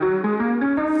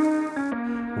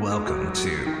Welcome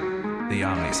to the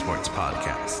Omni Sports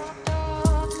Podcast,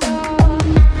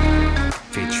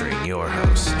 featuring your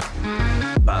host,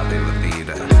 Bobby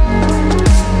Labita.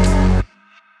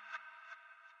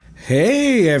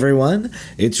 Hey everyone,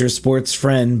 it's your sports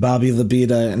friend Bobby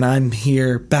Labita, and I'm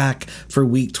here back for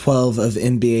week 12 of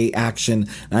NBA action.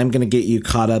 I'm going to get you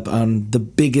caught up on the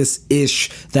biggest ish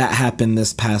that happened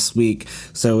this past week.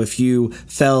 So if you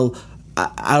fell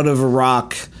out of a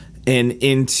rock and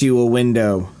into a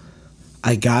window,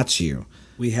 I got you.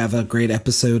 We have a great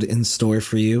episode in store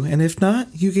for you, and if not,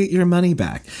 you get your money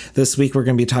back. This week, we're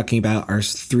going to be talking about our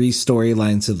 3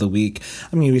 storylines of the week.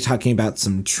 I'm going to be talking about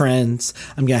some trends.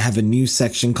 I'm going to have a new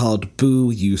section called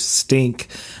Boo, You Stink.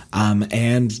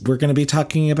 And we're going to be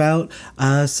talking about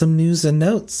some news and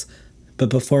notes.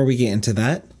 But before we get into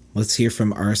that, let's hear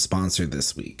from our sponsor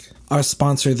this week. Our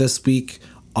sponsor this week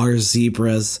are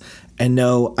Zebras. And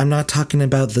no, I'm not talking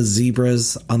about the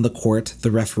zebras on the court, the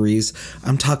referees.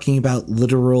 I'm talking about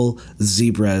literal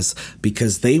zebras,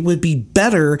 because they would be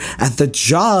better at the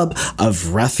job of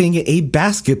reffing a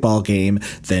basketball game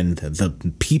than the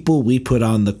people we put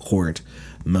on the court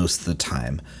most of the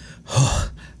time.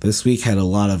 This week had a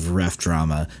lot of ref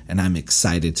drama, and I'm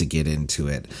excited to get into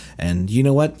it. And you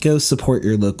know what? Go support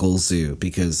your local zoo,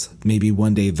 because maybe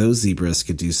one day those zebras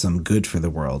could do some good for the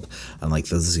world, unlike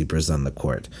those zebras on the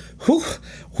court.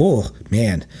 Whew,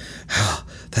 man,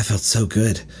 that felt so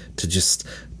good to just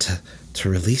to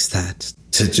release that.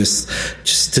 To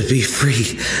just to be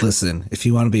free. Listen, if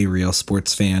you want to be a real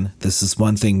sports fan, this is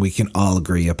one thing we can all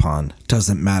agree upon.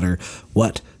 Doesn't matter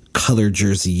what color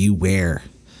jersey you wear.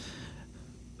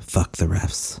 Fuck the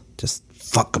refs. Just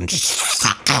fuck them. Just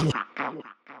fuck them.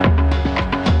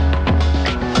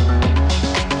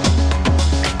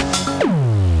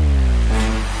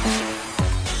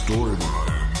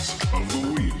 Storylines of the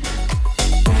week.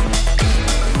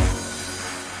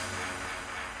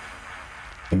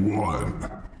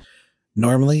 1.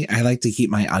 Normally, I like to keep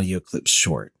my audio clips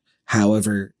short.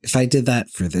 However, if I did that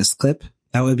for this clip,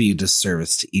 that would be a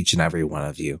disservice to each and every one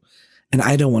of you. And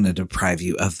I don't want to deprive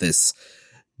you of this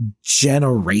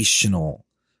generational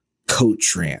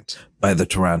coach rant by the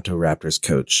Toronto Raptors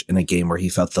coach in a game where he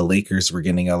felt the Lakers were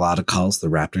getting a lot of calls, the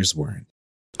Raptors weren't.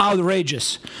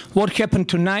 Outrageous. What happened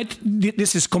tonight,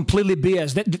 this is completely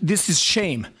BS. This is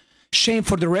shame. Shame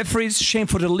for the referees, shame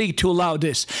for the league to allow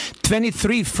this.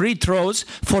 23 free throws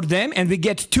for them, and we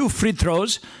get 2 free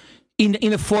throws in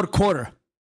the fourth quarter.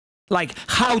 Like,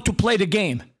 how to play the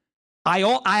game. I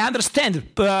understand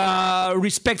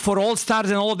respect for all stars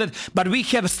and all that, but we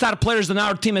have star players on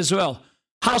our team as well.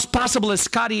 How's possible that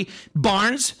Scotty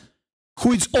Barnes,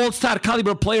 who is all-star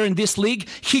caliber player in this league,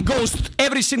 he goes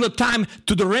every single time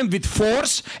to the rim with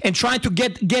force and trying to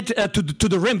get to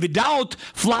the rim without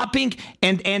flopping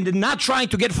and not trying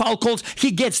to get foul calls.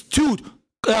 He gets 2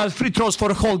 free throws for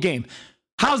the whole game.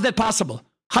 How's that possible?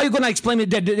 How are you going to explain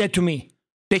that to me?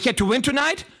 They had to win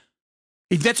tonight?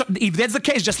 If that's the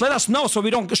case, just let us know so we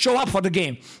don't show up for the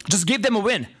game. Just give them a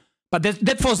win. But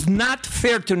that was not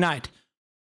fair tonight.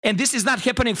 And this is not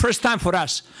happening first time for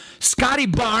us. Scotty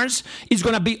Barnes is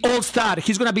going to be all-star.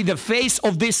 He's going to be the face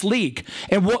of this league.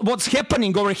 And what's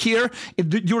happening over here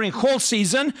during whole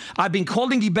season, I've been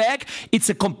calling it back, it's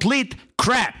a complete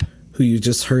crap. Who you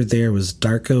just heard there was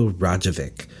Darko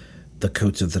Rajovic, the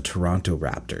coach of the Toronto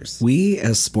Raptors. We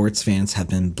as sports fans have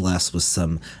been blessed with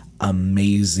some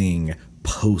amazing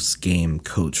post-game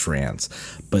coach rants,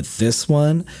 but this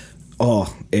one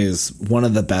is one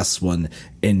of the best one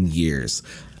in years.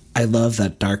 I love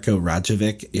that Darko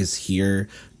Rajovic is here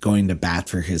going to bat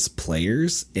for his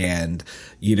players, and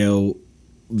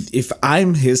if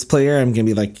I'm his player, I'm going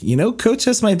to be like, coach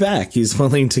has my back. He's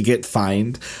willing to get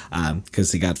fined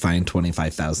because he got fined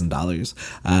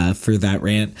 $25,000 for that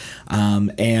rant.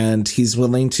 And he's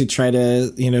willing to try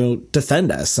to,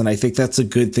 defend us. And I think that's a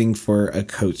good thing for a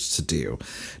coach to do.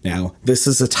 Now, this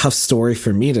is a tough story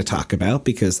for me to talk about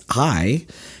because I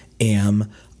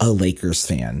am a Lakers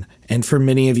fan. And for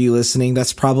many of you listening,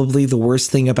 that's probably the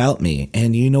worst thing about me.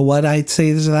 And you know what I'd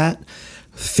say to that?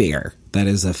 Fair. That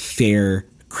is a fair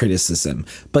criticism.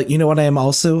 But you know what? I am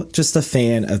also just a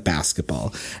fan of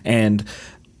basketball. And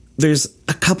there's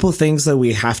a couple things that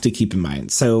we have to keep in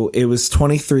mind. So it was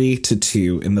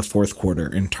 23-2 in the fourth quarter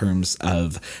in terms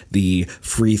of the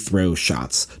free throw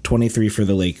shots, 23 for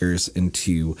the Lakers and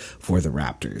 2 for the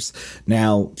Raptors.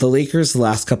 Now, the Lakers the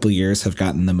last couple of years have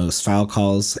gotten the most foul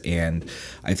calls, and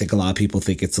I think a lot of people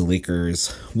think it's a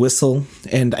Lakers whistle.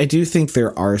 And I do think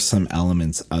there are some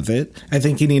elements of it. I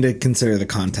think you need to consider the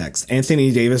context.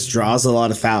 Anthony Davis draws a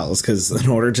lot of fouls because in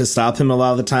order to stop him a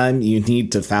lot of the time, you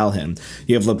need to foul him.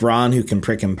 You have LeBron who can can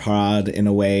prick and prod in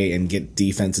a way and get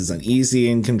defenses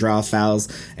uneasy and can draw fouls.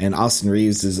 And Austin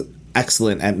Reeves is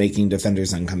excellent at making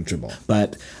defenders uncomfortable.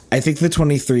 But I think the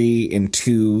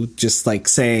 23-2, just like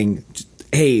saying,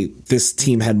 hey, this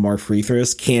team had more free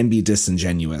throws, can be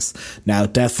disingenuous. Now,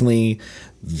 definitely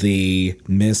they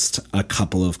missed a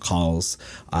couple of calls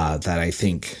that I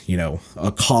think,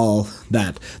 a call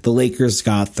that the Lakers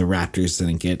got, the Raptors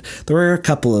didn't get. There were a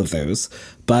couple of those,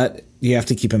 but you have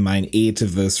to keep in mind 8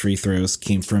 of those free throws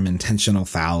came from intentional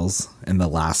fouls in the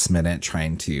last minute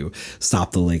trying to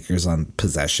stop the Lakers on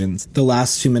possessions. The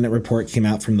last 2-minute report came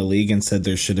out from the league and said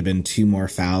there should have been 2 more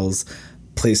fouls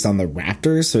placed on the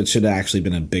Raptors, so it should have actually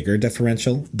been a bigger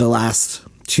differential. The last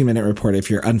 2-minute report, if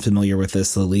you're unfamiliar with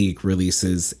this, the league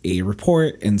releases a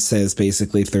report and says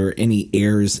basically if there are any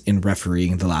errors in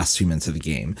refereeing the last 2 minutes of the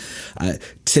game.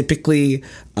 Typically,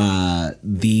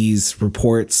 these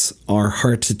reports are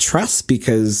hard to trust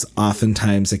because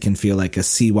oftentimes it can feel like a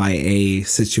CYA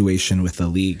situation with the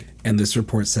league. And this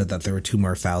report said that there were 2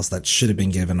 more fouls that should have been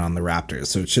given on the Raptors,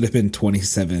 so it should have been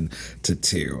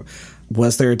 27-2.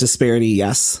 Was there a disparity?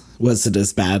 Yes. Was it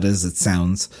as bad as it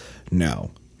sounds?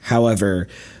 No. However,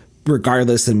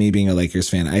 regardless of me being a Lakers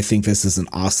fan, I think this is an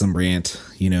awesome rant.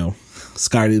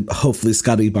 Hopefully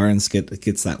Scotty Barnes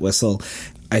gets that whistle.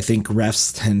 I think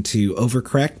refs tend to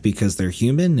overcorrect because they're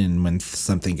human, and when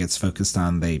something gets focused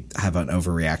on, they have an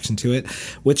overreaction to it,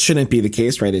 which shouldn't be the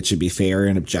case, right? It should be fair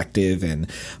and objective, and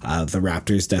the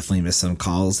Raptors definitely missed some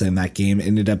calls, and that game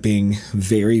ended up being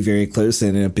very, very close. It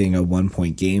ended up being a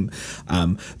 1-point game.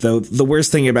 Though the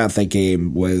worst thing about that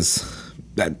game was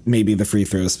that maybe the free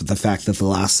throws, but the fact that the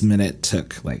last minute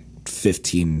took like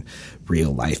 15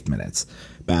 real life minutes.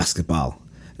 Basketball,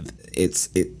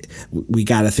 we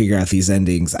got to figure out these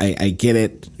endings. I get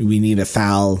it. We need a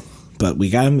foul, but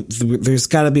there's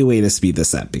got to be a way to speed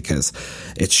this up because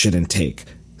it shouldn't take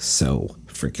so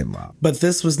freaking long. But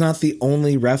this was not the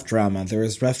only ref drama. There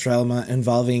was ref drama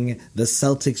involving the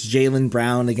Celtics' Jaylen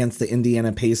Brown against the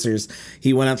Indiana Pacers.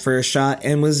 He went up for a shot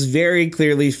and was very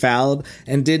clearly fouled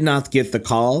and did not get the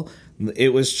call.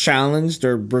 It was challenged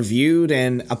or reviewed,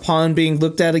 and upon being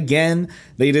looked at again,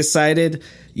 they decided,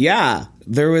 yeah,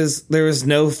 there was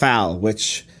no foul,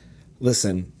 which,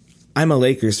 listen, I'm a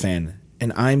Lakers fan,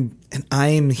 and I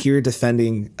am here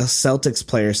defending a Celtics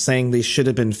player saying they should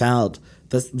have been fouled.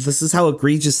 This is how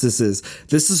egregious this is.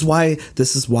 This is why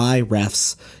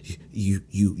refs, you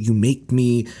make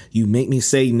me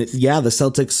say, yeah, the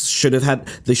Celtics should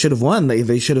have won.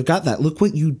 They should have got that. Look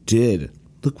what you did.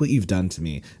 Look what you've done to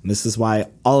me. And this is why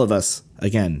all of us,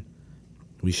 again,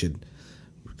 we should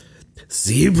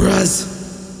zebras.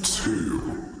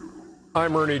 2.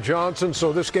 I'm Ernie Johnson.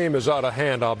 So this game is out of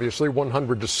hand, obviously.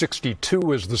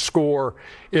 100-62 is the score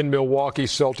in Milwaukee.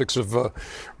 Celtics have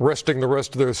resting the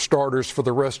rest of their starters for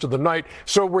the rest of the night.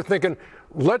 So we're thinking,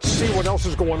 let's see what else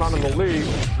is going on in the league.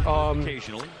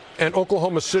 Occasionally. And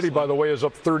Oklahoma City, by the way, is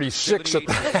up 36 at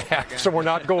the half, so we're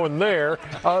not going there.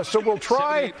 So we'll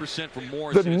try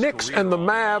the Knicks and the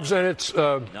Mavs, and it's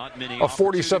a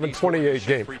 47-28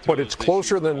 game. But it's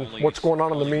closer than what's going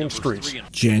on the mean streets.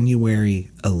 January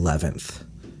 11th,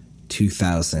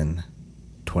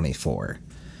 2024.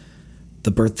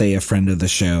 The birthday of friend of the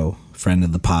show, friend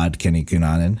of the pod, Kenny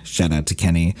Gunanan. Shout out to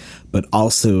Kenny. But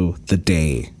also the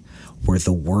day where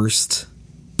the worst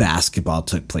basketball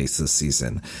took place this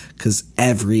season, because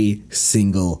every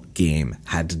single game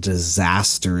had a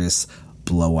disastrous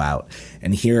blowout.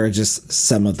 And here are just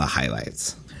some of the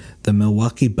highlights. The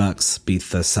Milwaukee Bucks beat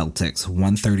the Celtics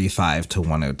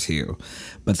 135-102,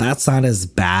 but that's not as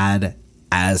bad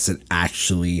as it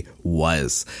actually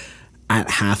was. At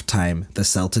halftime, the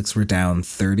Celtics were down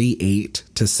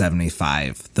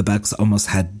 38-75. The Bucks almost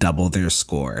had double their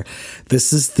score.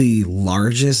 This is the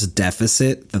largest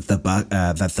deficit that the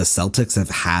Celtics have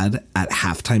had at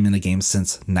halftime in a game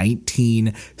since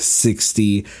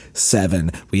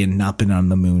 1967. We had not been on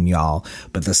the moon, y'all,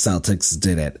 but the Celtics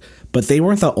did it. But they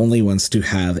weren't the only ones to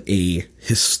have a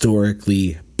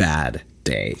historically bad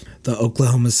day. The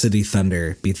Oklahoma City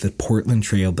Thunder beat the Portland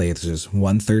Trail Blazers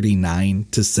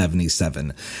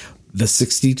 139-77. The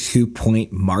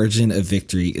 62-point margin of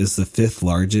victory is the 5th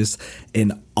largest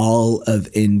in all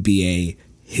of NBA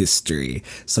history.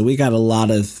 So we got a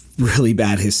lot of really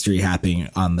bad history happening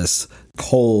on this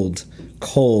cold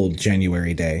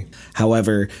January day.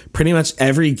 However, pretty much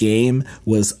every game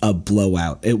was a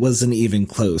blowout. It wasn't even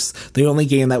close. The only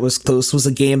game that was close was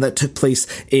a game that took place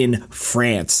in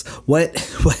France. What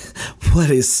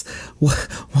is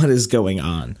going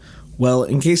on? Well,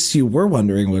 in case you were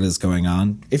wondering what is going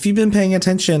on, if you've been paying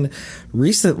attention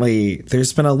recently,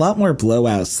 there's been a lot more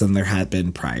blowouts than there had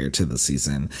been prior to the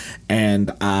season.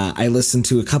 And I listened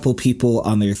to a couple people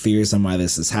on their theories on why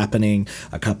this is happening,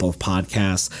 a couple of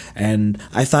podcasts, and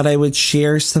I thought I would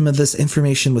share some of this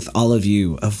information with all of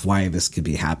you of why this could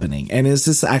be happening. And is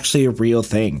this actually a real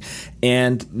thing?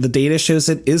 And the data shows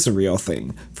it is a real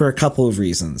thing for a couple of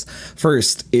reasons.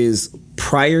 First is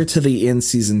prior to the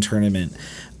in-season tournament,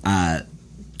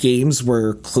 games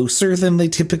were closer than they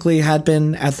typically had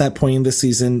been at that point in the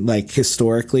season. Like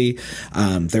historically,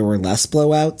 there were less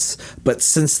blowouts, but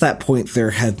since that point,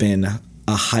 there have been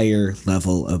a higher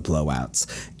level of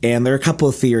blowouts. And there are a couple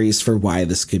of theories for why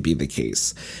this could be the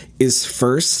case. Is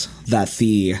first that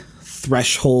the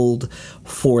threshold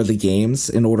for the games,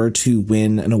 in order to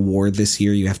win an award this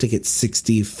year, you have to get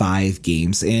 65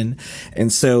 games in.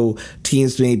 And so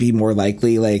teams may be more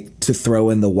likely to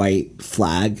throw in the white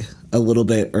flag a little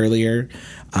bit earlier.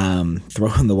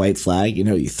 Throw in the white flag,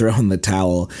 you throw in the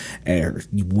towel or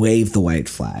you wave the white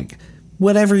flag.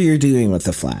 Whatever you're doing with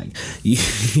the flag,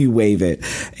 you wave it.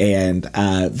 And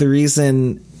the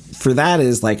reason for that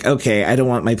is okay, I don't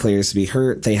want my players to be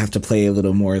hurt. They have to play a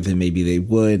little more than maybe they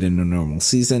would in a normal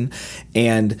season.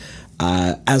 And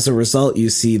as a result, you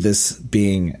see this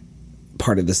being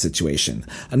part of the situation.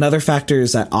 Another factor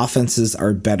is that offenses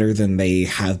are better than they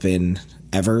have been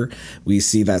ever. We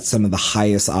see that some of the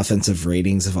highest offensive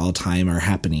ratings of all time are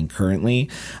happening currently.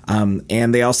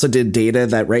 And they also did data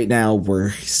that right now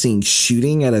we're seeing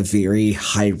shooting at a very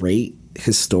high rate.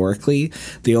 Historically,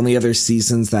 the only other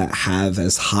seasons that have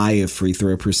as high a free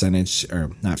throw percentage,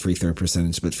 or not free throw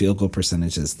percentage, but field goal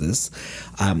percentage as this,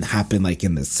 happened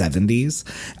in the 70s.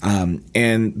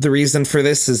 And the reason for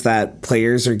this is that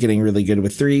players are getting really good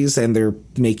with threes and they're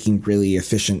making really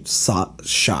efficient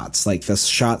shots. The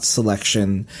shot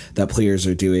selection that players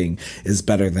are doing is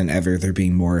better than ever. They're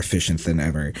being more efficient than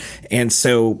ever. And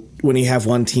so when you have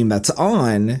one team that's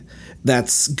on,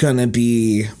 that's going to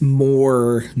be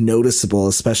more noticeable,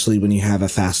 especially when you have a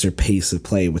faster pace of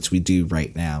play, which we do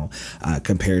right now,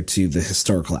 compared to the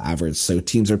historical average. So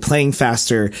teams are playing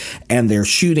faster and they're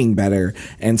shooting better.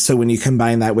 And so when you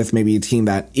combine that with maybe a team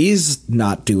that is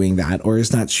not doing that or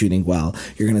is not shooting well,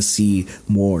 you're going to see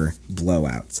more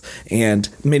blowouts. And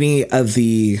many of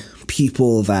the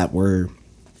people that were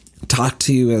talked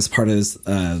to as part of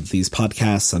these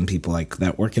podcasts, some people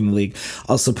that work in the league,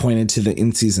 also pointed to the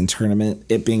in-season tournament,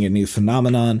 it being a new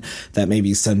phenomenon, that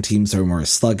maybe some teams are more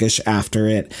sluggish after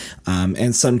it.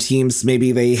 And some teams,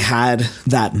 maybe they had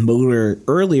that motor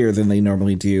earlier than they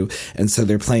normally do. And so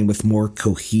they're playing with more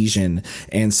cohesion.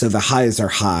 And so the highs are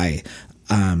high,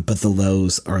 but the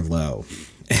lows are low.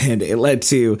 And it led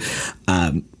to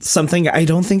something I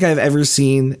don't think I've ever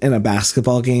seen in a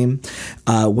basketball game,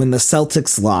 when the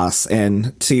Celtics lost.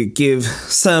 And to give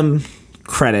some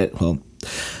credit,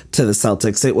 to the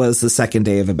Celtics, it was the second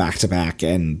day of a back-to-back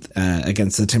and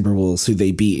against the Timberwolves, who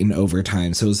they beat in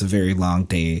overtime. So it was a very long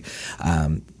day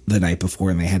the night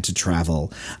before, and they had to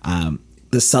travel.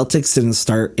 The Celtics didn't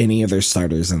start any of their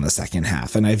starters in the second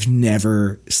half, and I've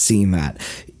never seen that.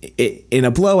 In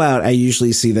a blowout, I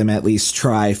usually see them at least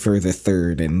try for the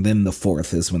third, and then the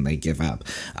fourth is when they give up.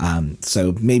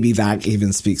 So maybe that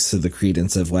even speaks to the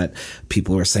credence of what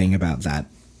people were saying about that.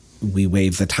 We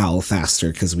wave the towel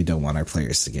faster because we don't want our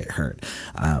players to get hurt.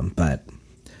 But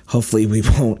hopefully we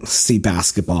won't see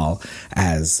basketball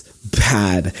as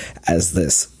bad as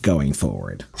this going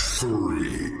forward.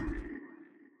 3.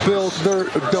 Bill, they're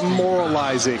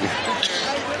demoralizing.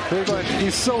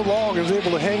 He's so long, he was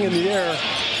able to hang in the air.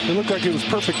 It looked like it was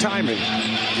perfect timing.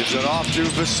 Gives it off to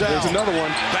Vassell. There's another one.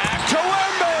 Back to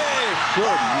Wemby.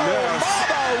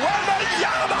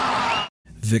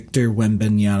 Victor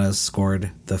Wembanyama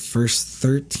scored the first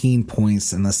 13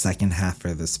 points in the second half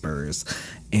for the Spurs.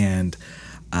 And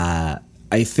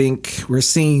I think we're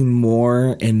seeing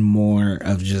more and more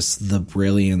of just the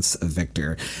brilliance of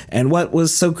Victor. And what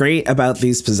was so great about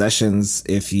these possessions,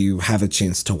 if you have a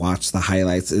chance to watch the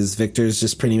highlights, is Victor's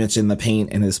just pretty much in the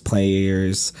paint and his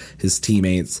players, his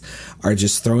teammates, are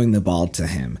just throwing the ball to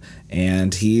him.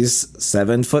 And he's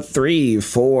 7'3",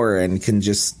 4", and can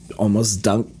just almost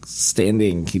dunk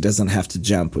standing. He doesn't have to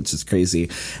jump, which is crazy.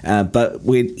 But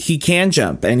he can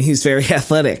jump, and he's very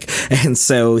athletic. And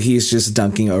so he's just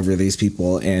dunking over these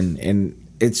people. And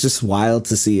it's just wild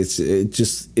to see. It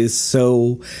just is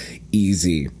so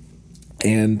easy.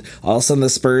 And all of a sudden the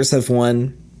Spurs have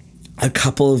won a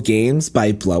couple of games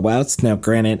by blowouts. Now,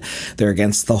 granted, they're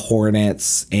against the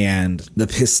Hornets and the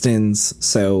Pistons,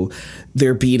 so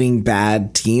they're beating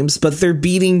bad teams, but they're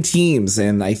beating teams,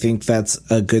 and I think that's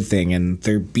a good thing. And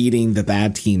they're beating the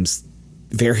bad teams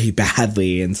very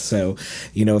badly. And so,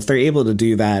 if they're able to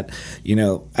do that,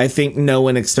 I think no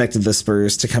one expected the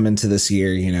Spurs to come into this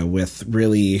year, with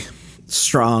really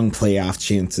strong playoff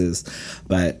chances.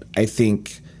 But I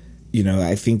think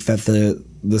that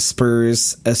the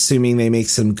Spurs, assuming they make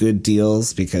some good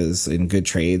deals good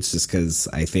trades, just because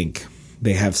I think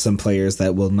they have some players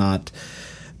that will not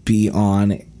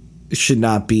should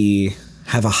not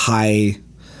have a high,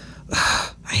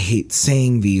 I hate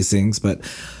saying these things, but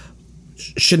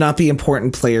should not be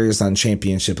important players on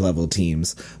championship level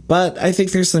teams. But I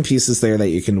think there's some pieces there that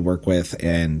you can work with.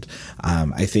 And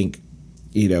I think,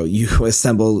 you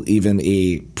assemble even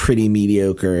a pretty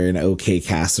mediocre and okay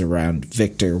cast around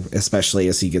Victor, especially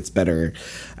as he gets better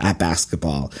at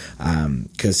basketball,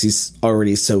 because he's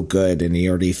already so good and he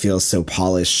already feels so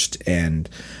polished. And,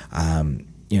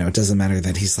 it doesn't matter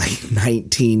that he's like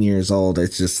 19 years old.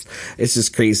 It's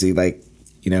just crazy. Like,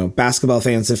 basketball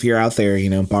fans, if you're out there,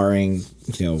 barring,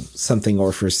 something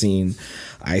unforeseen,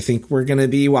 I think we're going to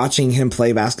be watching him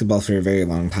play basketball for a very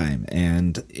long time.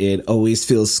 And it always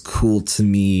feels cool to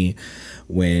me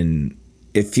when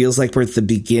it feels like we're at the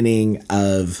beginning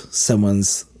of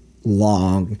someone's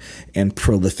long and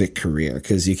prolific career.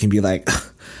 Because you can be like,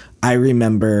 I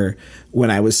remember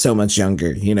when I was so much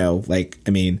younger,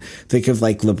 think of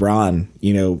like LeBron,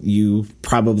 you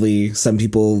probably, some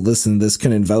people listen to this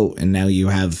couldn't vote and now you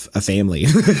have a family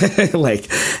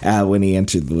when he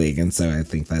entered the league. And so I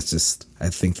think that's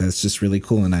just really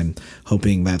cool. And I'm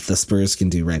hoping that the Spurs can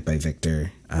do right by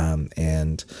Victor,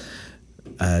 and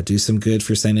do some good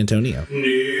for San Antonio.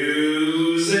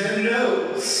 News and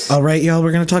notes. All right, y'all,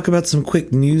 we're going to talk about some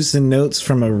quick news and notes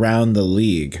from around the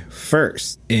league.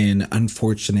 First, in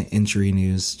unfortunate injury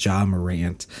news, Ja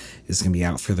Morant is going to be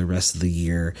out for the rest of the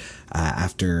year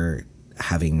after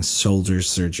having shoulder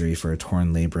surgery for a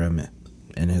torn labrum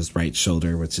in his right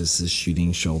shoulder, which is his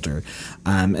shooting shoulder.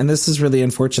 And this is really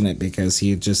unfortunate because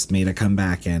he had just made a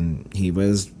comeback and he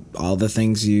was all the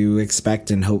things you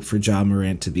expect and hope for Ja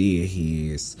Morant to be.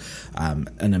 He's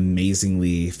an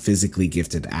amazingly physically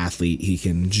gifted athlete. He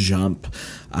can jump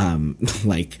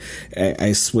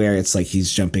I swear it's like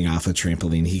he's jumping off a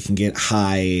trampoline. He can get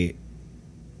high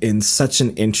in such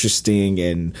an interesting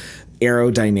and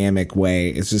aerodynamic way.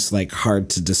 It's just like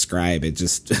hard to describe. It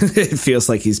just it feels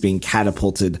like he's being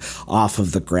catapulted off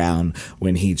of the ground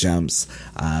when he jumps.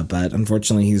 But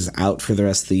unfortunately, he's out for the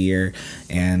rest of the year.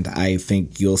 And I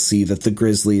think you'll see that the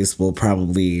Grizzlies will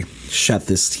probably shut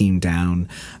this team down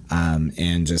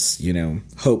and just,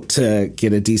 hope to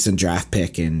get a decent draft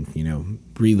pick and,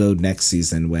 reload next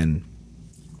season when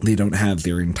they don't have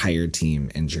their entire team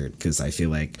injured, because I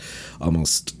feel like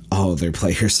almost all of their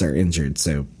players are injured.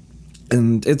 So,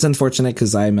 and it's unfortunate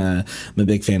because I'm a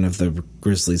big fan of the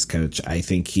Grizzlies coach. I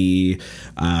think he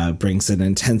brings an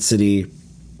intensity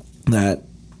that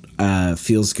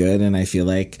feels good, and I feel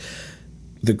like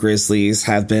the Grizzlies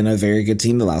have been a very good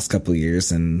team the last couple of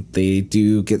years, and they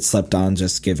do get slept on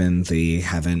just given they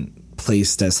haven't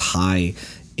placed as high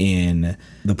in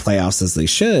the playoffs as they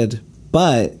should.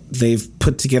 But they've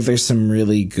put together some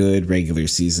really good regular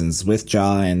seasons with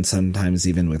Ja and sometimes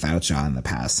even without Ja in the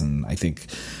past. And I think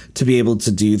to be able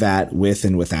to do that with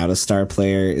and without a star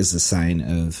player is a sign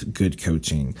of good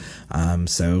coaching.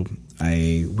 So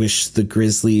I wish the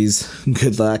Grizzlies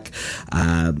good luck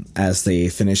as they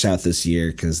finish out this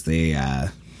year, because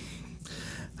they'll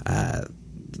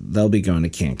be going to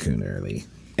Cancun early.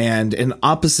 And in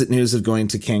opposite news of going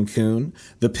to Cancun,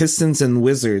 the Pistons and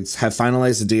Wizards have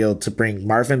finalized a deal to bring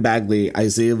Marvin Bagley,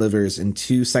 Isaiah Livers, and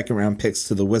 2 second-round picks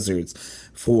to the Wizards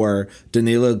for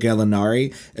Danilo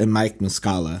Gallinari and Mike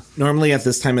Muscala. Normally at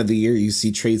this time of the year, you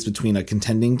see trades between a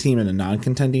contending team and a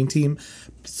non-contending team.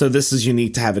 So this is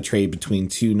unique to have a trade between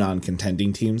 2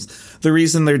 non-contending teams. The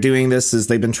reason they're doing this is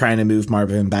they've been trying to move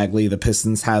Marvin Bagley. The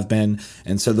Pistons have been.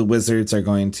 And so the Wizards are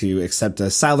going to accept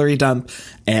a salary dump.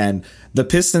 And the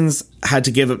Pistons had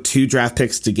to give up 2 draft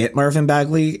picks to get Marvin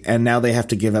Bagley. And now they have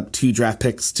to give up 2 draft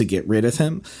picks to get rid of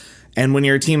him. And when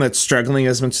you're a team that's struggling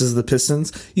as much as the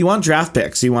Pistons, you want draft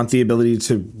picks. You want the ability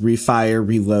to refire,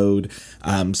 reload.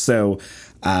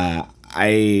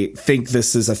 I think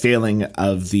this is a failing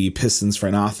of the Pistons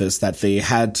front office, that they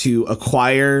had to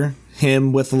acquire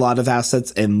him with a lot of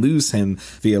assets and lose him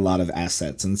via a lot of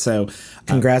assets. And so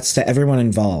congrats to everyone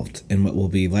involved in what will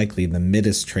be likely the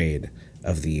middest trade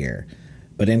of the year.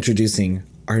 But introducing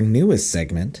our newest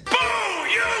segment. Boo,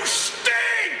 you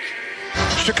stink!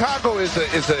 Chicago is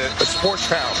a sports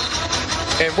town.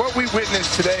 And what we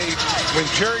witnessed today when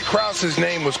Jerry Krause's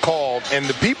name was called and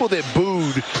the people that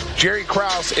booed Jerry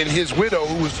Krause and his widow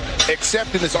who was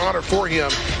accepting this honor for him,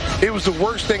 it was the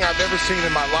worst thing I've ever seen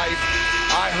in my life.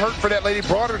 I hurt for that lady,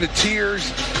 brought her to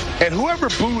tears, and whoever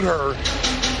booed her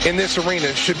in this arena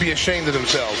should be ashamed of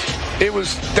themselves.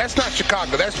 That's not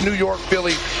Chicago. That's New York,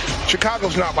 Philly.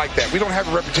 Chicago's not like that. We don't have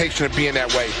a reputation of being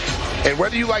that way. And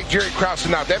whether you like Jerry Krause or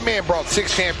not, that man brought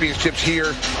 6 championships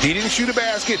here. He didn't shoot a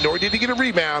basket, nor did he get a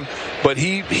rebound, but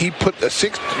he put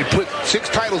 6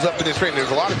 titles up in this ring. There's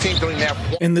a lot of teams don't even have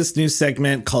one. In this new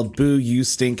segment called Boo, You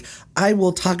Stink, I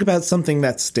will talk about something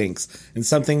that stinks, and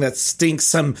something that stinks,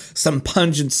 some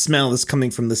pungent smell is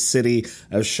coming from the city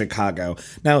of Chicago.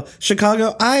 Now,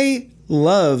 Chicago, I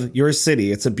love your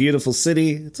city. It's a beautiful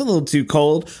city. It's a little too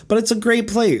cold, but it's a great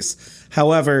place.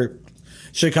 However,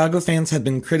 Chicago fans have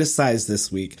been criticized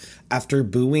this week after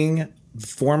booing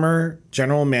former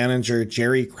general manager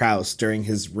Jerry Krause during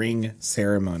his ring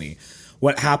ceremony.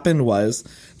 What happened was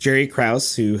Jerry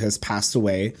Krause, who has passed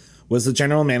away, was the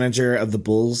general manager of the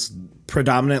Bulls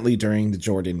predominantly during the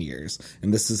Jordan years,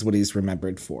 and this is what he's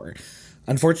remembered for.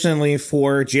 Unfortunately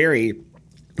for Jerry,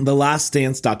 The Last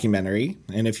Dance documentary,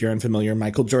 and if you're unfamiliar,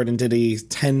 Michael Jordan did a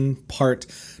 10-part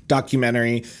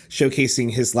documentary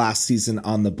showcasing his last season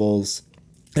on the Bulls.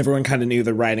 Everyone kind of knew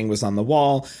the writing was on the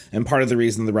wall, and part of the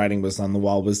reason the writing was on the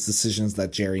wall was decisions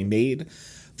that Jerry made.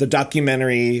 The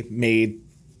documentary made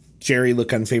Jerry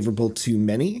look unfavorable to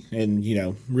many, and,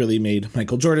 really made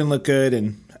Michael Jordan look good,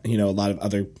 and, a lot of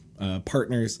other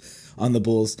partners on the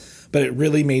Bulls, but it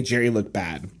really made Jerry look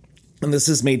bad. And this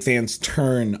has made fans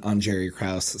turn on Jerry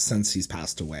Krause since he's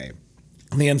passed away.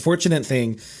 And the unfortunate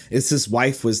thing is his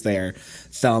wife was there,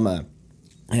 Thelma.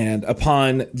 And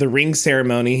upon the ring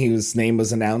ceremony, his name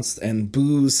was announced, and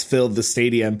boos filled the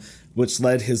stadium, which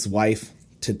led his wife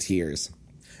to tears.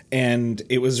 And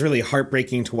it was really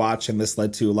heartbreaking to watch, and this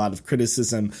led to a lot of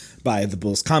criticism by the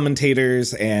Bulls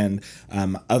commentators and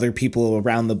other people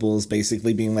around the Bulls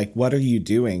basically being like, what are you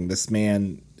doing? This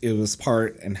man, it was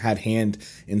part and had hand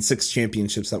in 6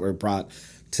 championships that were brought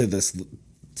to the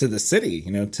city,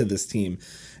 to this team.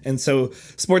 And so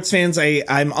sports fans,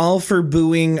 I'm all for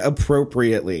booing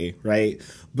appropriately, right?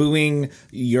 Booing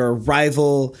your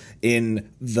rival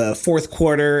in the fourth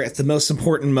quarter at the most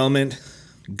important moment,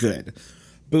 good.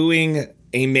 Booing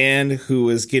a man who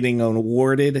is getting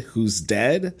awarded, who's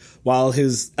dead, while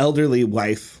his elderly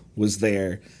wife was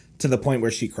there to the point where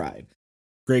she cried.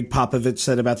 Greg Popovich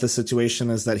said about the situation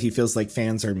is that he feels like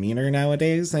fans are meaner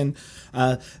nowadays. And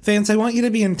fans, I want you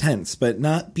to be intense, but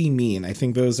not be mean. I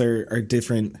think those are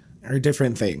different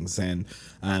things. And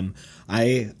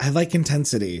I like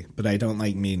intensity, but I don't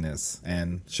like meanness.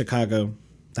 And Chicago,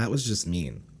 that was just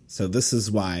mean. So this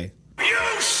is why.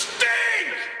 You stink!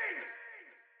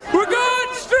 We're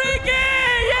going streaky!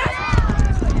 Yes!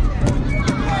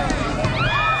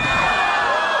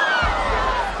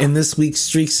 In this week's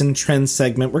Streaks and Trends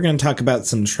segment, we're going to talk about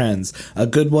some trends, a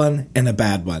good one and a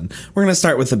bad one. We're going to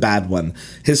start with the bad one.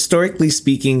 Historically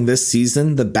speaking, this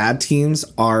season, the bad teams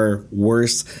are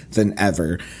worse than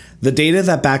ever. The data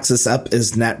that backs this up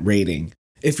is net rating.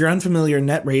 If you're unfamiliar,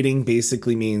 net rating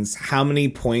basically means how many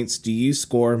points do you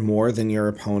score more than your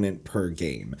opponent per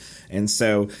game. And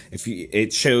so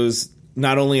it shows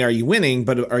not only are you winning,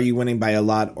 but are you winning by a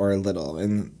lot or a little?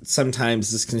 And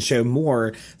sometimes this can show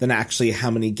more than actually how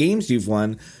many games you've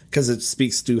won, because it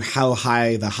speaks to how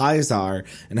high the highs are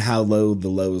and how low the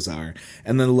lows are.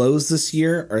 And the lows this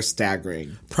year are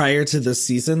staggering. Prior to this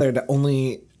season, there had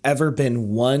only ever been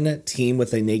one team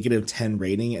with a negative 10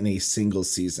 rating in a single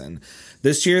season.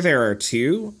 This year there are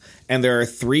 2, and there are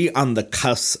 3 on the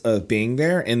cusp of being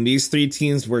there. And these 3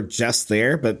 teams were just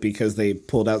there, but because they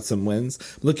pulled out some wins.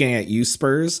 Looking at you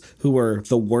Spurs, who were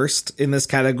the worst in this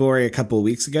category a couple of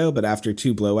weeks ago, but after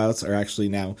 2 blowouts are actually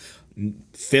now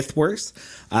 5th worst.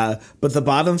 But the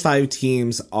bottom 5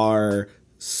 teams are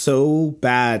so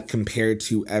bad compared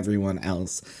to everyone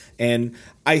else. And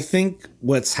I think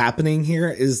what's happening here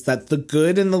is that the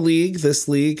good in the league, this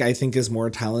league, I think is more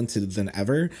talented than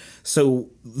ever. So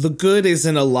the good is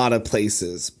in a lot of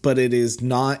places, but it is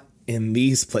not in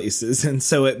these places. And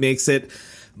so it makes it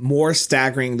more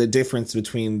staggering, the difference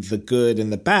between the good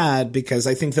and the bad, because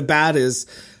I think the bad is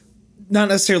not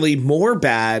necessarily more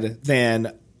bad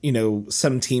than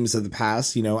some teams of the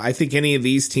past. I think any of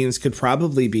these teams could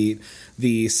probably beat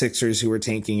the Sixers who were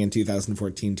tanking in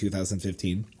 2014,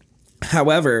 2015.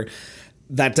 However,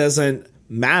 that doesn't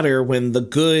matter when the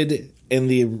good in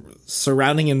the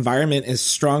surrounding environment is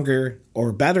stronger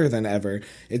or better than ever.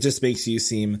 It just makes you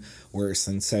seem worse.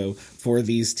 And so for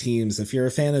these teams, if you're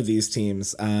a fan of these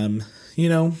teams,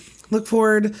 look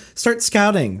forward, start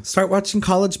scouting, start watching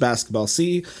college basketball,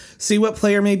 see what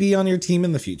player may be on your team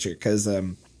in the future. Because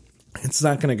it's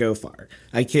not going to go far.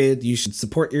 I kid, you should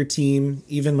support your team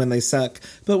even when they suck.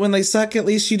 But when they suck, at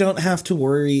least you don't have to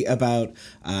worry about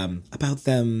them,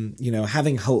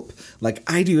 having hope. Like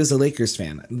I do as a Lakers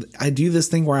fan. I do this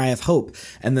thing where I have hope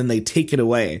and then they take it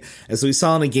away. As we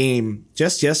saw in a game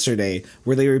just yesterday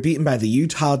where they were beaten by the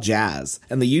Utah Jazz.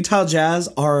 And the Utah Jazz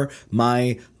are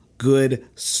my good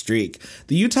streak.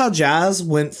 The Utah Jazz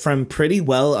went from pretty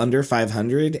well under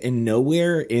 500 and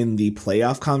nowhere in the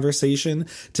playoff conversation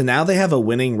to now they have a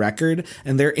winning record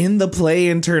and they're in the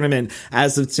play-in tournament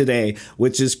as of today,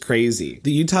 which is crazy.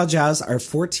 The Utah Jazz are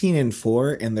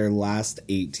 14-4 in their last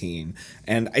 18.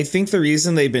 And I think the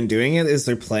reason they've been doing it is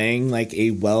they're playing like a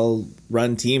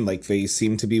well-run team. Like they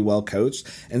seem to be well coached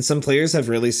and some players have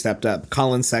really stepped up.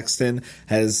 Colin Sexton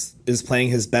is playing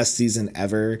his best season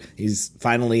ever. He's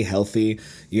finally healthy.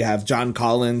 You have John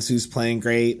Collins, who's playing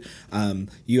great.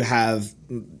 You have,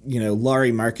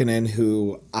 Lauri Markkanen,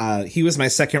 who he was my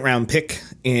second round pick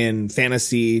in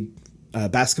fantasy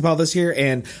basketball this year.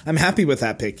 And I'm happy with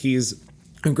that pick. He's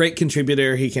a great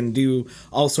contributor. He can do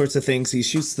all sorts of things. He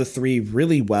shoots the three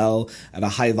really well at a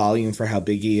high volume for how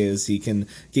big he is. He can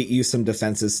get you some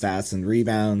defensive stats and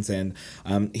rebounds. And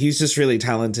he's just really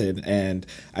talented. And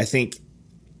I think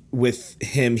with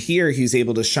him here, he's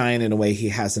able to shine in a way he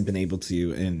hasn't been able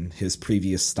to in his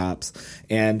previous stops.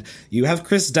 And you have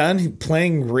Chris Dunn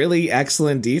playing really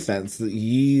excellent defense.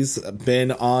 He's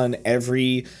been on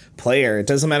every player. It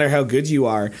doesn't matter how good you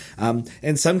are.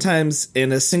 And sometimes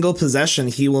in a single possession,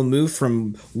 he will move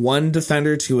from one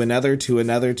defender to another, to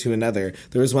another, to another.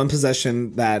 There was one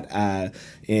possession that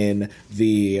in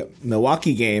the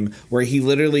Milwaukee game where he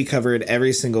literally covered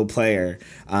every single player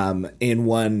in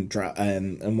one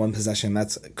possession.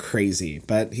 That's crazy.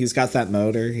 But he's got that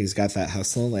motor. He's got that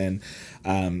hustle. And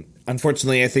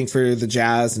unfortunately, I think for the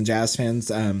Jazz and Jazz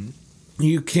fans,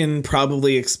 you can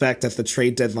probably expect at the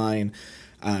trade deadline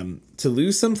to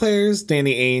lose some players.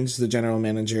 Danny Ainge, the general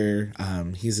manager,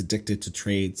 he's addicted to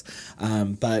trades.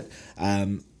 But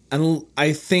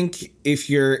I think if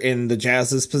you're in the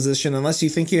Jazz's position, unless you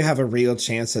think you have a real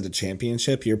chance at a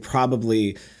championship, you're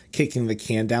probably kicking the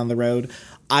can down the road.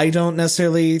 I don't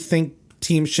necessarily think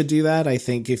teams should do that. I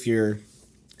think if you're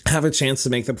have a chance to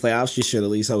make the playoffs, you should at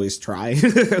least always try.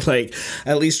 Like,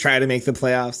 at least try to make the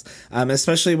playoffs,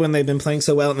 especially when they've been playing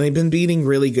so well and they've been beating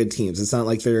really good teams. It's not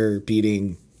like they're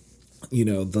beating,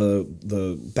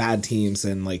 the bad teams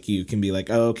and like you can be like,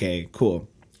 oh, okay, cool.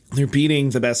 They're beating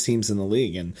the best teams in the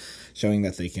league and showing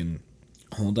that they can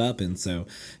hold up. And so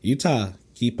Utah,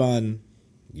 keep on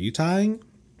Utahing,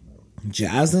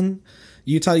 jazzing.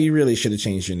 Utah, you really should have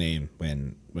changed your name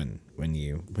when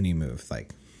you move.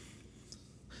 Like,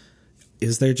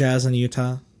 is there jazz in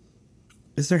Utah?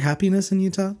 Is there happiness in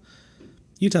Utah?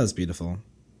 Utah's beautiful.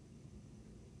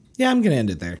 Yeah, I'm going to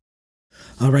end it there.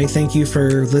 All right, thank you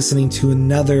for listening to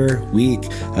another week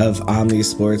of Omni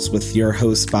Sports with your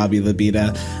host, Bobby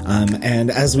Labita.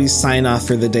 And as we sign off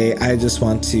for the day, I just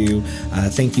want to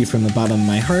thank you from the bottom of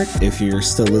my heart. If you're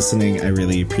still listening, I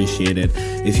really appreciate it.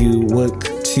 If you look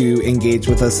to engage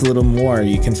with us a little more,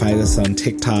 you can find us on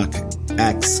TikTok,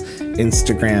 X,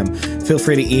 Instagram. Feel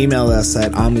free to email us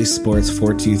at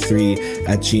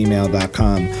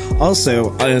omnisports423@gmail.com.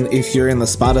 Also, if you're in the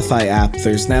Spotify app,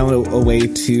 there's now a way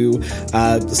to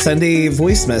send a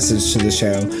voice message to the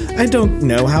show. I don't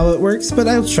know how it works, but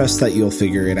I'll trust that you'll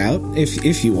figure it out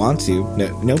if you want to.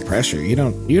 No pressure. You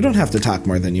don't have to talk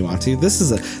more than you want to. This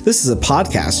is a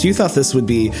podcast. You thought this would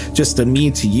be just a me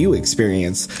to you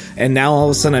experience, and now all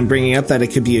of a sudden I'm bringing up that it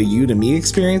could be a you to me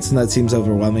experience, and that seems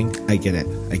overwhelming. I get it.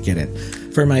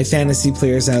 For my fantasy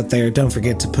players out there, don't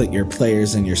forget to put your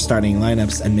players in your starting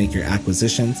lineups and make your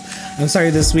acquisitions. I'm sorry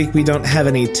this week we don't have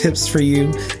any tips for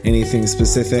you, anything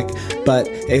specific, but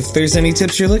if there's any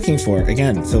tips you're looking for,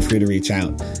 again, feel free to reach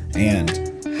out and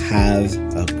have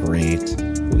a great